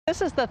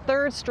This is the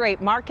third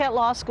straight Marquette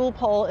Law School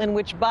poll in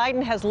which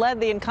Biden has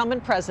led the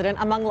incumbent president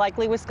among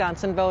likely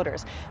Wisconsin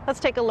voters. Let's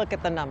take a look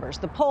at the numbers.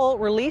 The poll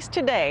released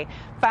today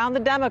found the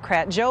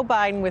Democrat Joe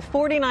Biden with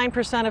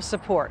 49% of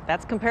support.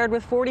 That's compared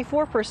with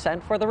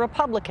 44% for the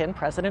Republican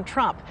President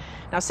Trump.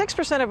 Now,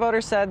 6% of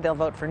voters said they'll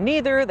vote for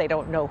neither, they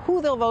don't know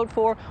who they'll vote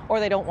for, or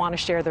they don't want to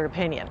share their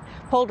opinion.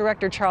 Poll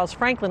director Charles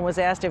Franklin was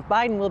asked if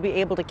Biden will be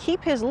able to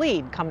keep his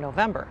lead come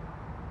November.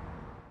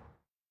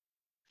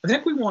 I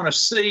think we want to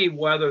see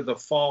whether the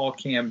fall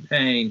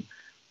campaign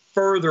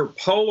further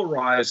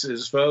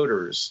polarizes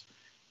voters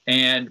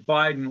and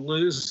Biden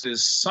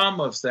loses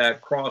some of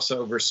that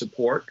crossover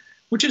support,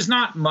 which is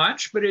not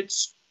much, but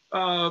it's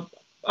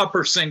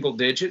upper single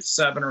digits,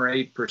 7 or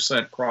 8%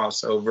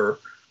 crossover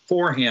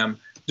for him.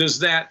 Does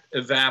that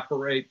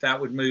evaporate? That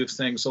would move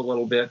things a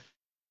little bit.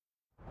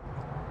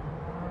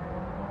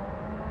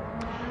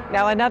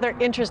 Now, another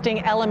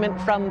interesting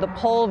element from the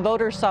poll,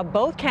 voters saw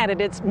both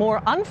candidates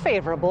more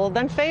unfavorable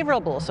than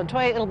favorable. So,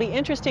 Toya, it'll be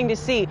interesting to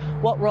see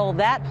what role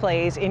that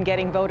plays in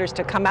getting voters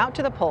to come out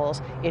to the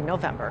polls in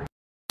November.